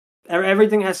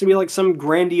 Everything has to be like some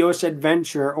grandiose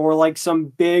adventure or like some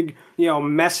big,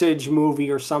 message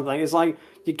movie or something. It's like,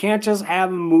 you can't just have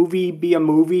a movie be a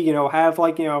movie, have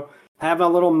like, have a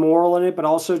little moral in it, but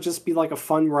also just be like a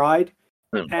fun ride.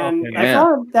 And I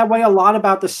felt that way a lot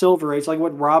about the Silver Age, like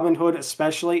with Robin Hood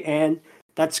especially, and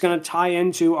that's going to tie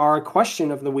into our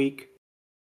question of the week,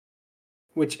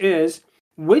 which is,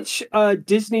 which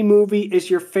Disney movie is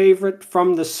your favorite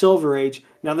from the Silver Age?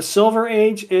 Now, the Silver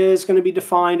Age is going to be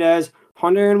defined as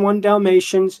 101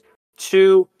 Dalmatians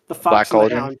to The Fox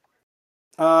and the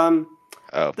Hound.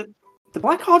 The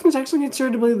Black Cauldron is actually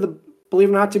considered to be believe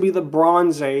it or not, to be the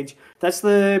Bronze Age. That's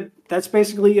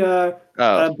basically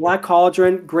Black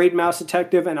Cauldron, Great Mouse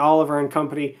Detective, and Oliver and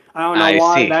Company. I don't know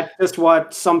why. That's just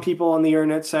what some people on the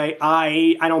internet say.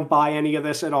 I don't buy any of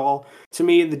this at all. To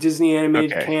me, the Disney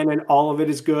animated canon, all of it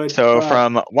is good. So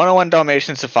from 101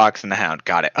 Dalmatians to Fox and the Hound.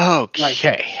 Got it.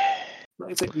 Okay.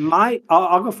 Right. It's like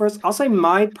I'll go first. I'll say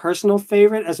my personal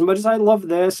favorite, as much as I love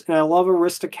this, and I love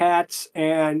Aristocats,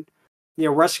 and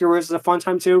Rescuers is a fun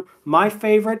time too. My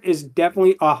favorite is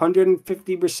definitely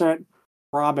 150%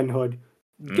 Robin Hood.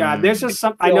 God, there's just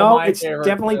some. I know it's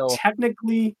definitely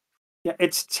technically,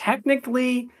 it's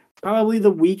technically probably the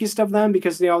weakest of them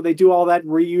because they do all that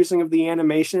reusing of the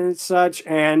animation and such.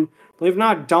 And believe it or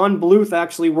not, Don Bluth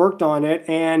actually worked on it,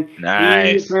 and he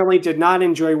apparently did not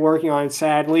enjoy working on it,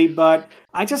 sadly. But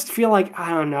I just feel like,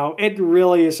 I don't know, it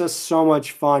really is just so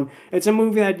much fun. It's a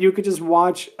movie that you could just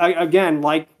watch again,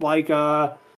 like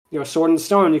Sword and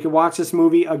Stone. You could watch this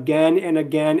movie again and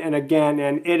again and again,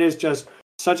 and it is just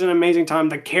such an amazing time.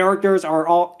 The characters are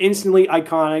all instantly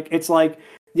iconic. It's like,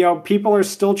 people are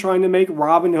still trying to make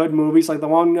Robin Hood movies, like the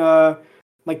one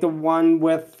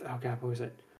with, oh God, what was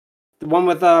it? The one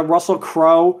with Russell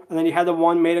Crowe, and then you had the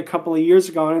one made a couple of years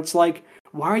ago, and it's like,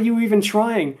 why are you even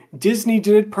trying? Disney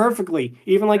did it perfectly.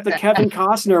 Even like the Kevin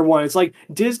Costner one, it's like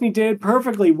Disney did it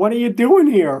perfectly. What are you doing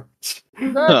here?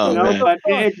 Oh, man. But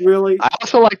it really, I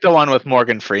also like the one with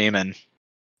Morgan Freeman.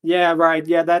 yeah, right,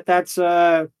 yeah, that's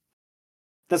the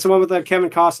one with the Kevin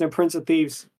Costner, Prince of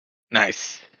Thieves.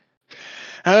 Nice.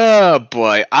 Oh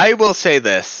boy, I will say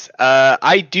this.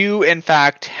 I do in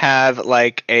fact have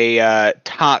like a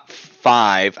top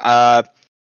 5.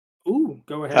 Ooh,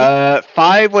 go ahead.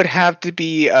 5 would have to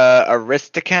be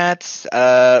Aristocats.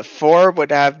 4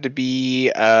 would have to be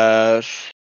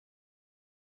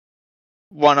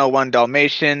 101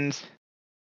 Dalmatians.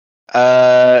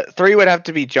 3 would have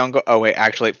to be Jungle. Oh wait,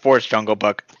 actually, 4 is Jungle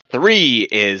Book. 3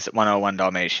 is 101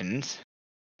 Dalmatians.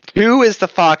 2 is The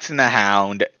Fox and the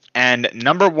Hound. And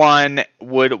number 1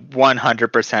 would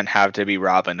 100% have to be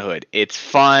Robin Hood. It's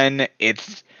fun.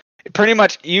 It's pretty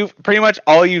much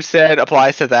all you said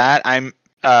applies to that. I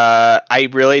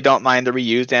really don't mind the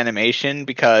reused animation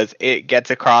because it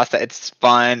gets across that it's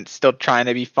fun, still trying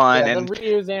to be fun, Yeah, and the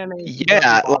reused animation.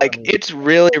 yeah, like it's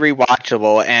really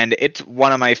rewatchable, and it's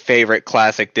one of my favorite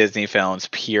classic Disney films.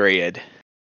 Period.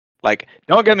 Like,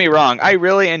 don't get me wrong, I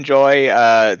really enjoy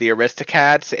the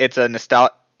Aristocats. It's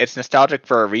nostalgic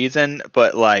for a reason,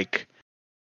 but like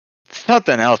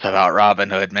something else about Robin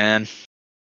Hood, man.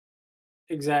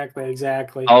 Exactly.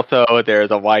 Also,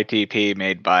 there's a YTP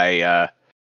made by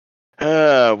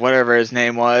whatever his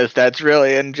name was. That's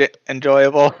really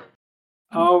enjoyable.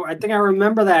 Oh, I think I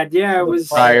remember that. Yeah, it was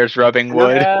Friars rubbing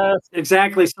wood. Yes.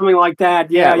 exactly something like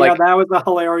that. Yeah, Yeah, like- that was a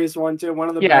hilarious one too. One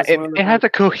of the Yeah, best. it has a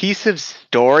cohesive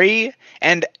story,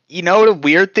 and you know the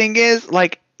weird thing is,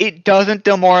 like, it doesn't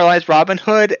demoralize Robin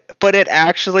Hood, but it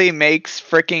actually makes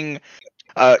freaking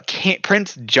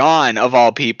Prince John of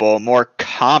all people more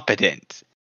competent.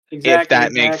 If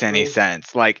that makes any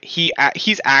sense. Like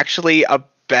he's actually a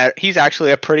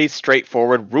pretty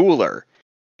straightforward ruler.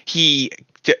 He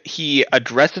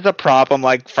addresses a problem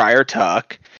like Friar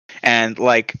Tuck, and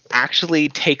like actually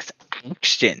takes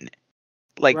action.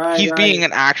 Like he's being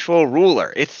an actual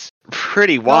ruler. It's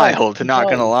pretty wild, not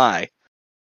gonna lie.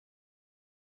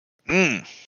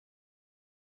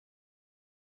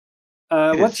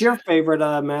 What's your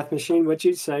favorite math machine? What'd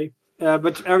you say?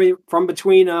 But I mean, from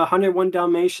between 101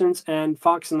 Dalmatians and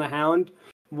Fox and the Hound,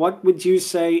 what would you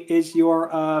say is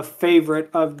your favorite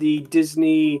of the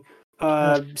Disney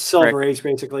Silver Age,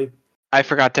 basically? I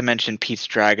forgot to mention Pete's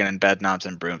Dragon and Bedknobs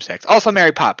and Broomsticks. Also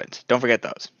Mary Poppins. Don't forget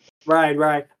those.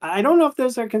 Right. I don't know if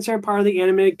those are considered part of the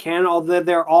animated canon, although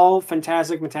they're all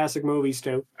fantastic movies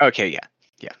too. Okay, yeah.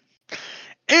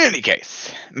 In any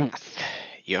case, Math,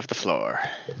 you have the floor.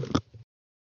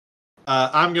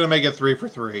 I'm gonna make it 3 for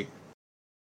 3.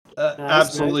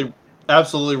 Absolutely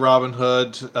Robin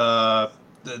Hood.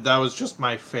 That was just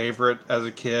my favorite as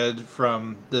a kid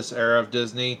from this era of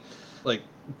Disney, like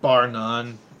bar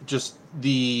none. Just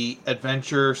the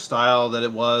adventure style that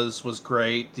it was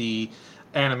great. The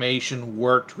animation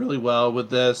worked really well with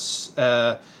this,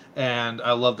 and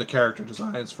I love the character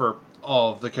designs for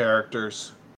all of the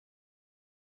characters.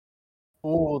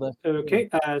 Oh, that's okay.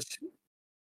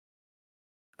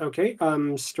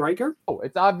 Striker. Oh,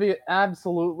 it's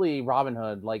absolutely Robin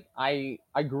Hood. Like I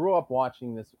grew up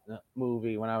watching this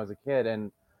movie when I was a kid,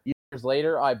 and years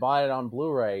later I bought it on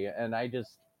Blu-ray, and I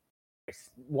just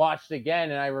watched again,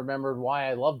 and I remembered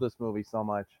why I love this movie so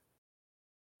much.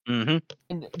 Mm-hmm.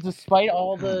 And despite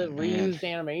all the reused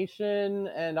animation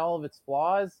and all of its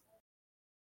flaws,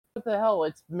 what the hell?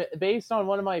 It's based on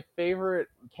one of my favorite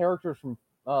characters from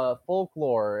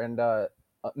folklore and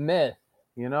myth.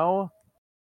 You know?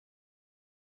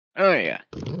 Oh yeah.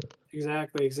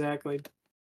 Exactly.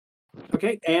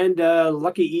 Okay, and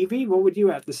Lucky Evie, what would you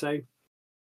have to say?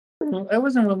 I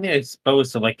wasn't really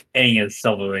exposed to like any of the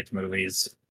Silver Age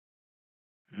movies.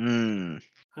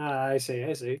 I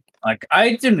see. Like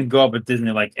I didn't grow up with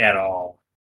Disney like at all.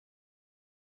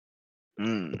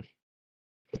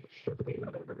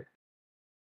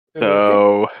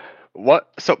 So but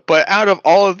out of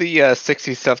all of the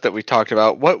 60s stuff that we talked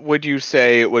about, what would you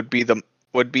say would be the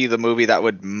movie that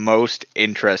would most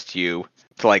interest you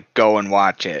to like go and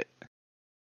watch it?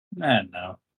 I don't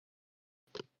know.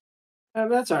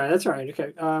 That's all right.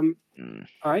 Okay. All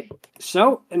right.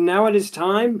 So, and now it is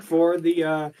time for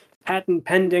the patent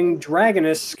pending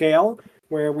Dragoness scale,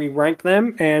 where we rank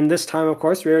them. And this time, of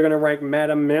course, we are going to rank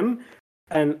Madam Mim.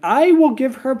 And I will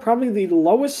give her probably the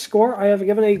lowest score I have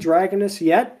given a Dragoness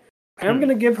yet. I'm going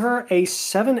to give her a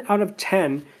 7 out of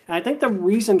 10. And I think the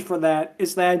reason for that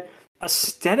is that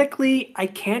Aesthetically, I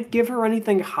can't give her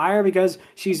anything higher because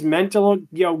she's meant to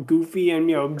look, goofy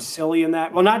and silly in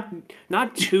that. Well,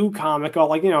 not too comical,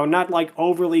 like not like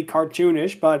overly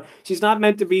cartoonish, but she's not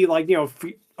meant to be like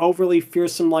overly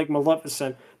fearsome like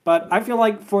Maleficent. But I feel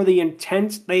like for the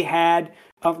intent they had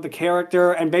of the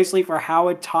character and basically for how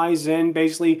it ties in,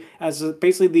 basically as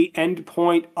basically the end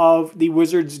point of the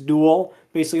wizard's duel,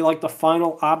 basically like the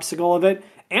final obstacle of it,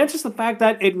 and just the fact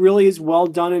that it really is well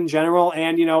done in general,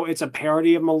 and it's a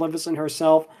parody of Maleficent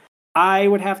herself. I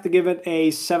would have to give it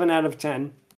a 7 out of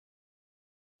 10.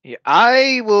 Yeah,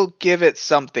 I will give it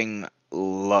something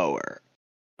lower.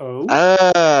 Oh,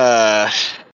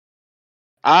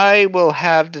 I will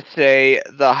have to say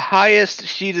the highest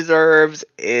she deserves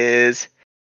is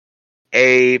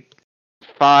a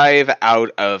 5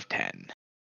 out of 10.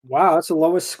 wow, that's the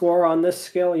lowest score on this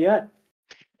scale yet.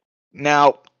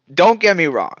 Now, don't get me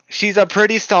wrong. She's a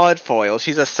pretty solid foil.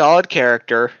 She's a solid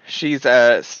character. She's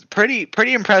a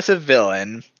pretty impressive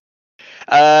villain.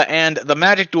 And the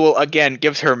magic duel, again,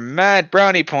 gives her mad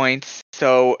brownie points.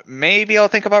 So maybe I'll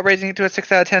think about raising it to a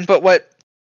 6 out of 10. But what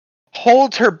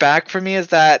holds her back for me is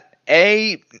that,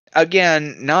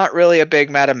 again, not really a big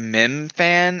Madame Mim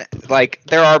fan. Like,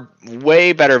 there are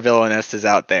way better villainesses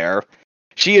out there.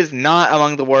 She is not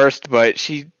among the worst, but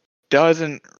she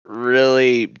doesn't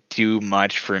really do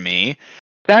much for me.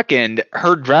 Second,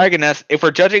 her Dragoness, if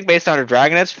we're judging based on her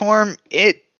Dragoness form,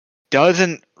 it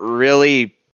doesn't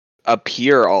really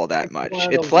appear all that much.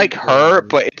 It's like her,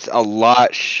 but it's a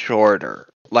lot shorter.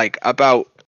 Like about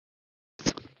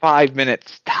 5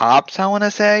 minutes tops, I want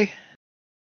to say.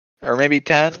 Or maybe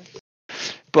 10.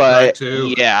 But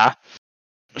yeah.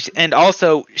 And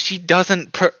also, she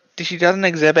doesn't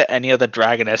exhibit any of the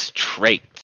Dragoness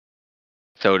traits,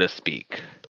 so to speak.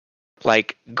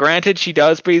 Like, granted, she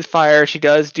does breathe fire, she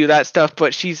does do that stuff,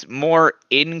 but she's more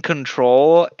in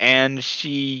control, and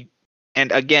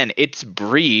again, it's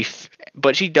brief,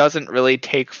 but she doesn't really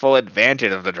take full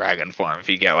advantage of the dragon form, if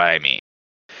you get what I mean.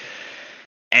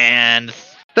 And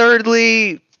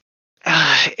thirdly,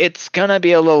 it's gonna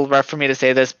be a little rough for me to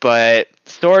say this, but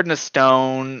Sword in the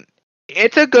Stone,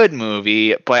 it's a good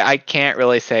movie, but I can't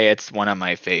really say it's one of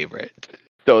my favorites.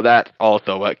 So that's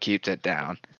also what keeps it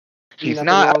down. She's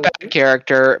not a bad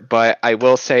character, but I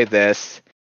will say this.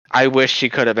 I wish she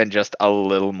could have been just a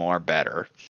little more better.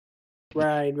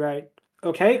 Right.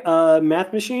 Okay,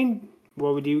 Math Machine,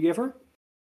 what would you give her?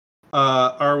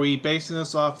 Are we basing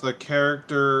this off the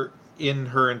character in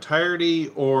her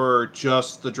entirety or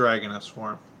just the Dragoness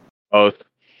form? Both.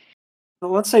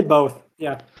 Well, let's say both.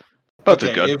 Yeah. Both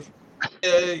are good.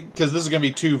 Because this is going to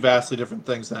be two vastly different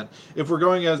things then. If we're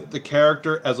going as the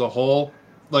character as a whole,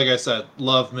 like I said,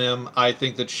 love Mim. I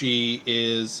think that she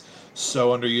is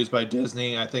so underused by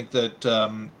Disney. I think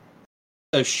that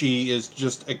she is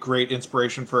just a great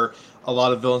inspiration for a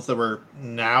lot of villains that we're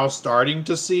now starting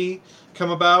to see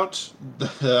come about.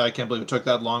 I can't believe it took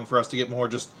that long for us to get more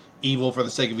just evil for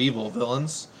the sake of evil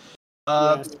villains.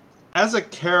 Yes. As a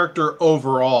character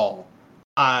overall,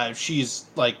 she's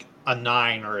like a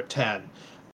 9 or a 10.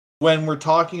 When we're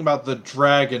talking about the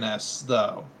Dragoness,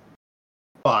 though,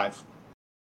 5.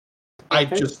 I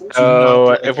just do not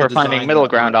like if we're finding middle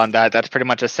ground on that, that's pretty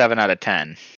much a 7 out of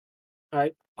 10. All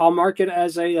right. I'll mark it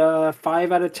as a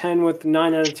 5 out of 10 with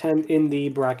 9 out of 10 in the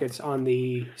brackets on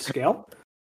the scale.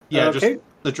 Yeah, okay. Just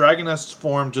the Dragoness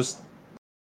form just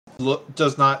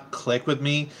does not click with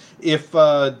me. If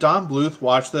Don Bluth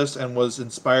watched this and was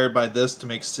inspired by this to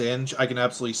make Singe, I can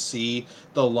absolutely see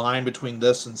the line between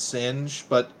this and Singe,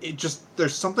 but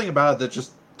there's something about it that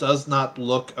just does not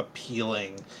look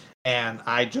appealing, and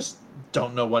I just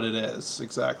don't know what it is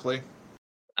exactly.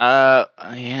 Yeah,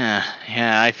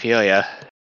 I feel ya.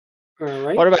 All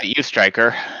right. What about you,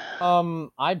 Striker?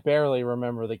 I barely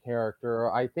remember the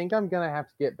character. I think I'm gonna have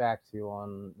to get back to you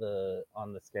on the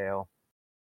scale.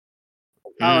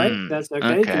 All right, that's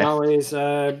okay. You can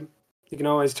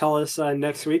always tell us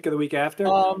next week or the week after,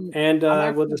 and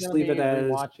we'll just leave it as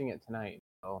watching it tonight.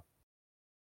 So.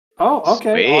 Oh,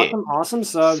 okay, Sweet. awesome.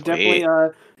 So Sweet.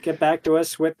 definitely get back to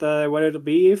us with what it'll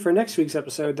be for next week's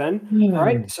episode. Then, all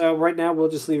right. So right now we'll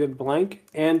just leave it blank.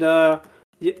 And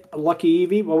Lucky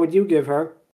Evie, what would you give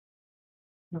her?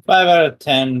 5 out of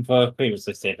 10 for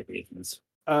previously stated reasons.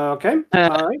 Okay,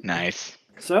 all right. Nice.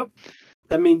 So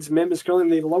that means Mim is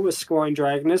currently the lowest scoring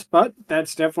Dragoness, but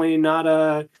that's definitely not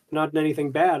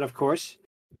anything bad, of course.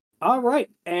 All right,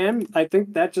 and I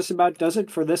think that just about does it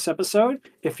for this episode.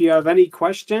 If you have any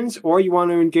questions or you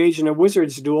want to engage in a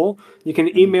Wizards duel, you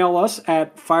can email us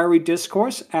at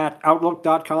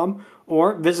fierydiscourse@outlook.com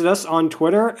or visit us on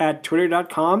Twitter at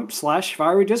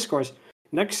twitter.com/fierydiscourse.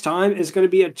 next time is going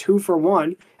to be a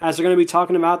 2-for-1, as we're going to be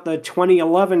talking about the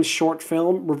 2011 short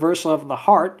film Reversal of the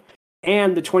Heart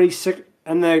and the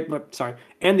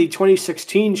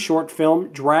 2016 short film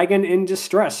Dragon in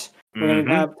Distress. We're going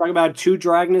to talk about 2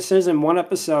 Dragonesses in one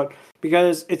episode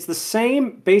because it's the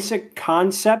same basic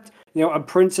concept. You know, a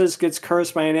princess gets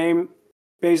cursed by a name.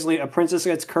 Basically, a princess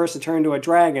gets cursed to turn into a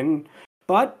dragon.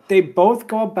 But they both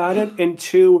go about it in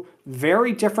 2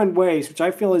 very different ways, which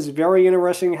I feel is very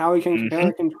interesting how we can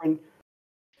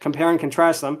compare and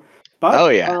contrast them.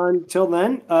 But until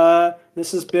then,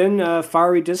 this has been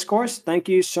Fiery Discourse. Thank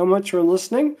you so much for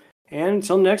listening. And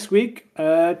until next week,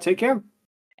 take care.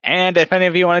 And if any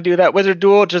of you want to do that wizard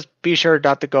duel, just be sure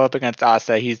not to go up against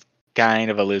Asa. He's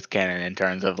kind of a loose cannon in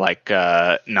terms of like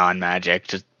non-magic.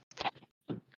 Just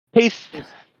peace.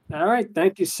 All right.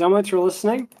 Thank you so much for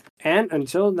listening. And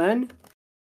until then,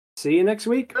 see you next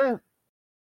week.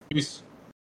 Peace.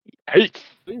 Hey.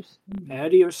 Peace.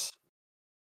 Adios.